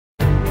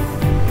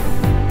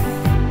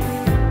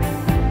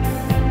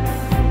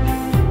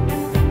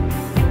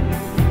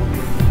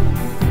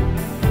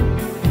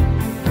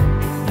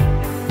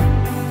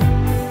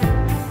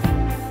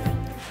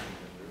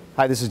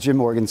Hi, this is Jim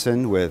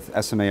Morgenson with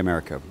SMA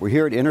America. We're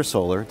here at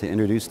Intersolar to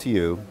introduce to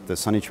you the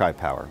Sunny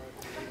Tripower.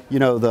 You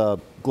know, the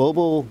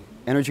global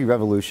energy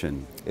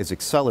revolution is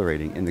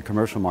accelerating in the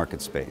commercial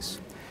market space.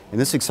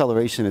 And this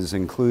acceleration is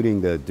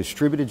including the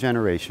distributed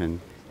generation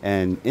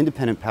and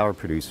independent power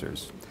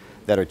producers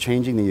that are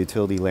changing the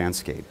utility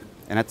landscape.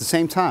 And at the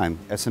same time,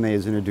 SMA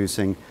is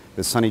introducing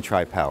the Sunny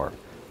Tripower,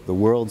 the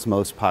world's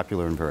most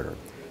popular inverter.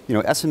 You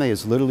know, SMA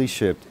has literally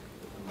shipped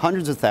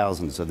hundreds of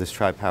thousands of this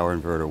Tripower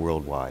inverter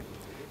worldwide.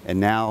 And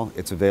now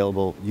it's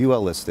available,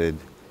 UL listed,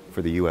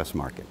 for the US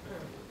market.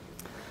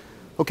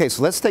 Okay,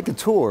 so let's take a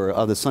tour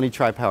of the Sunny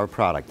Tripower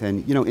product.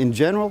 And you know, in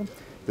general,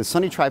 the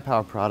Sunny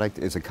Tripower product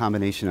is a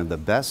combination of the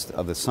best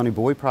of the Sunny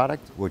Boy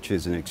product, which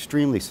is an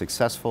extremely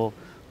successful,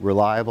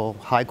 reliable,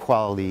 high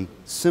quality,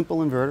 simple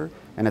inverter,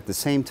 and at the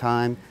same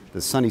time,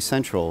 the Sunny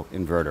Central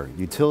inverter,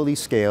 utility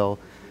scale,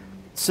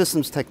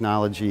 systems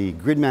technology,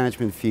 grid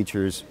management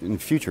features, and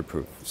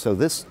Futureproof. So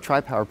this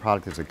Tripower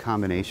product is a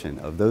combination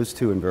of those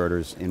two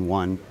inverters in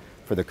one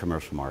for the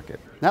commercial market.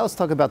 Now let's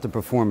talk about the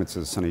performance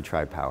of the Sunny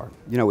Tripower.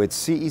 You know, it's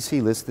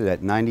CEC listed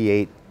at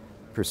 98%,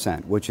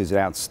 which is an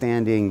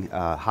outstanding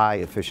high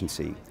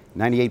efficiency,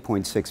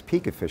 98.6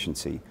 peak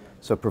efficiency.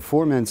 So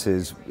performance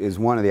is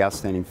one of the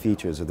outstanding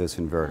features of this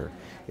inverter.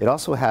 It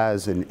also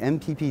has an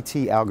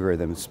MPPT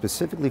algorithm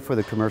specifically for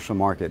the commercial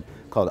market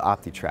called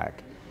OptiTrack.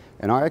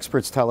 And our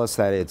experts tell us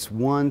that it's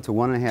 1 to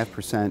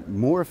 1.5%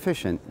 more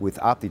efficient with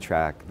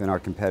OptiTrack than our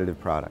competitive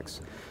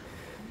products.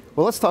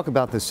 Well, let's talk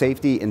about the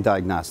safety and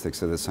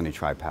diagnostics of the Sunny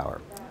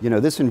Tripower. You know,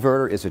 this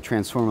inverter is a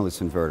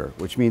transformerless inverter,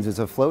 which means it's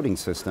a floating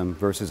system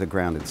versus a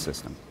grounded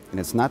system.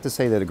 And it's not to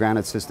say that a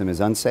grounded system is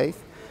unsafe,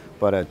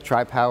 but a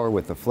Tripower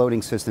with a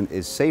floating system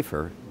is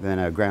safer than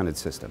a grounded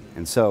system.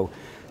 And so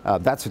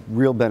that's a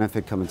real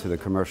benefit coming to the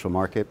commercial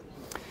market.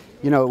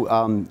 You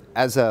know,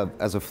 as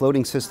a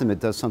floating system, it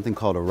does something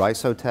called a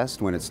RISO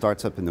test when it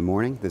starts up in the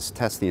morning. This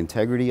tests the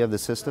integrity of the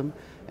system,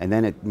 and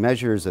then it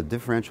measures a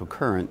differential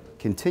current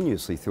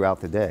continuously throughout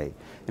the day.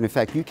 And in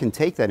fact, you can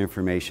take that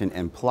information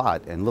and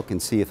plot and look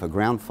and see if a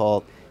ground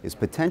fault is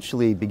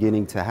potentially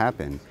beginning to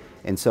happen.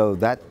 And so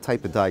that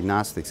type of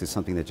diagnostics is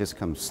something that just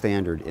comes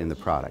standard in the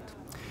product.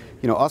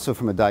 You know, also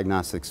from a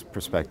diagnostics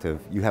perspective,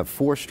 you have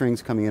 4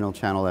 strings coming in on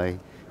channel A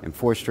and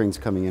 4 strings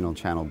coming in on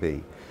channel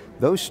B.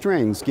 Those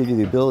strings give you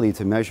the ability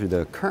to measure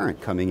the current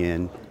coming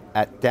in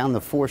down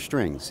the 4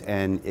 strings,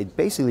 and it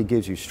basically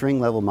gives you string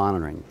level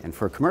monitoring. And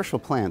for commercial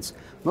plants,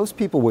 most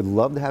people would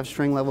love to have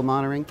string level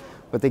monitoring,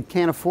 but they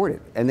can't afford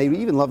it. And they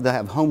even love to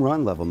have home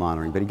run level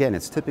monitoring, but again,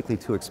 it's typically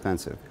too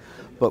expensive.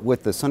 But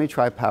with the Sunny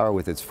Tripower,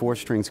 with its 4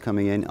 strings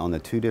coming in on the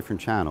 2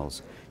 different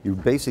channels, you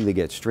basically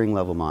get string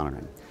level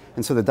monitoring.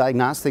 And so the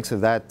diagnostics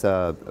of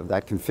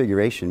that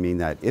configuration mean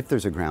that if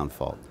there's a ground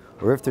fault,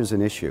 or if there's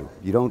an issue,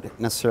 you don't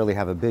necessarily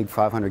have a big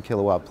 500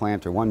 kilowatt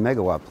plant or 1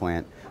 megawatt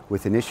plant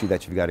with an issue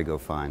that you've got to go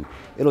find.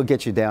 It'll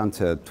get you down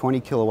to 20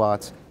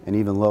 kilowatts and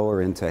even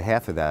lower into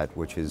half of that,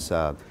 which is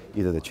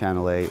either the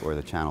channel A or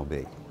the channel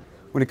B.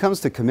 When it comes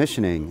to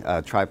commissioning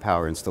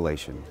Tripower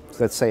installation,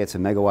 let's say it's a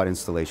megawatt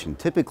installation,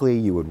 typically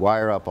you would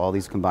wire up all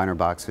these combiner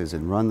boxes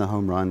and run the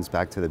home runs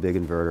back to the big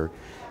inverter,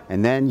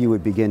 and then you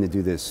would begin to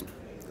do this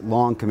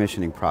long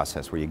commissioning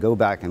process where you go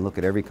back and look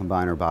at every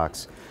combiner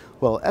box.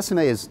 Well,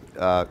 SMA has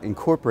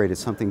incorporated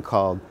something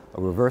called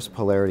a reverse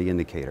polarity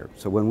indicator.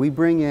 So when we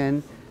bring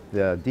in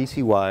the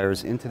DC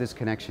wires into this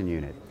connection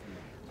unit,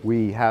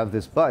 we have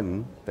this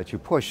button that you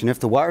push, and if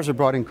the wires are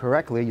brought in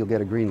correctly, you'll get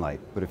a green light.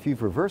 But if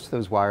you've reversed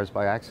those wires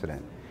by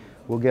accident,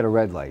 we'll get a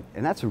red light.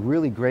 And that's a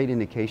really great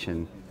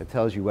indication that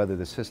tells you whether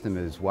the system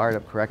is wired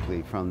up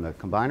correctly from the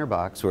combiner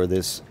box or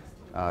this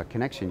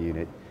connection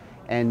unit.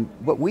 And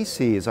what we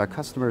see is our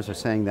customers are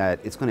saying that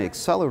it's going to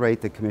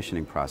accelerate the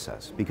commissioning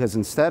process, because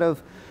instead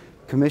of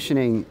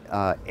commissioning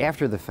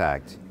after the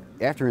fact,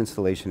 after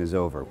installation is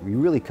over, we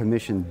really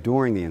commission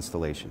during the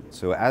installation.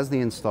 So as the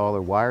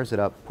installer wires it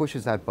up,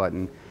 pushes that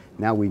button,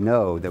 now we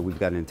know that we've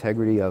got an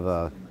integrity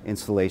of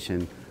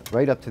installation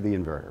right up to the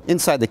inverter.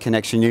 Inside the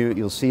connection unit,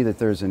 you'll see that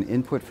there's an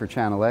input for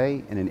channel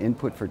A and an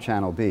input for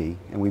channel B,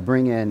 and we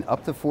bring in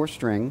up to 4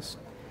 strings,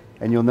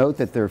 and you'll note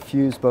that they're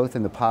fused both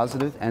in the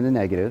positive and the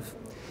negative.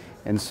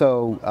 And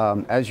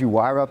so as you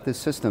wire up this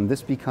system,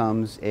 this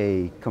becomes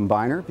a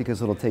combiner,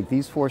 because it'll take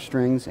these 4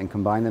 strings and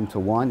combine them to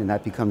one, and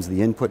that becomes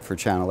the input for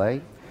channel A.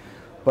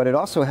 But it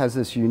also has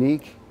this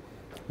unique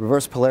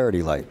reverse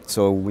polarity light.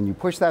 So when you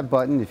push that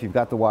button, if you've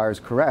got the wires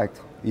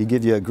correct, you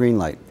give you a green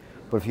light.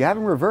 But if you have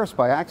them reversed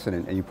by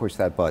accident and you push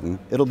that button,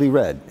 it'll be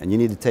red, and you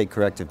need to take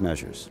corrective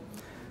measures.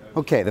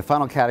 Okay, the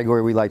final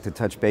category we like to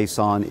touch base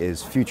on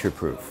is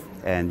Futureproof.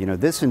 And you know,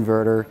 this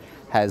inverter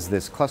has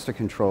this cluster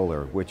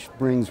controller, which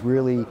brings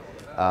really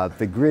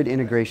the grid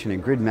integration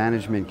and grid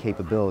management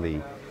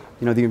capability.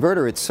 You know, the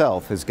inverter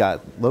itself has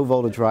got low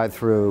voltage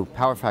drive-through,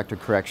 power factor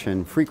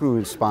correction, frequency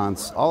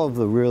response, all of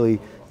the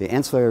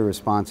ancillary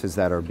responses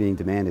that are being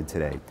demanded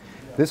today.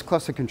 This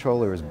cluster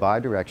controller is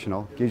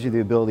bi-directional, gives you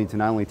the ability to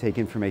not only take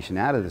information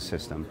out of the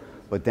system,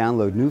 but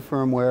download new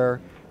firmware,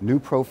 new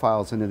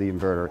profiles into the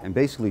inverter, and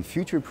basically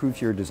future-proof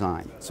your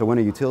design. So when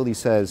a utility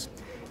says,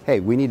 hey,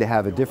 we need to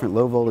have a different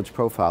low voltage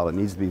profile, it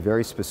needs to be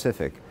very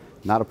specific,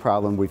 not a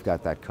problem, we've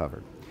got that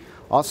covered.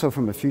 Also,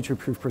 from a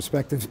future-proof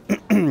perspective,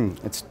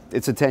 it's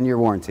a 10-year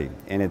warranty,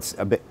 and it's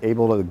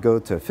able to go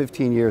to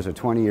 15 years or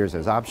 20 years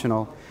as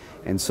optional.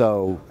 And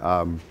so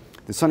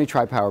the Sunny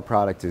Tripower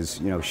product is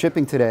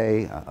shipping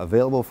today,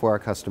 available for our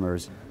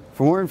customers.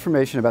 For more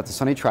information about the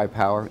Sunny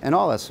Tripower and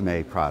all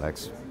SMA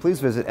products, please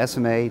visit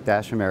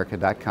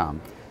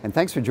sma-america.com. And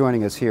thanks for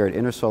joining us here at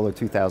Intersolar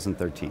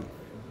 2013.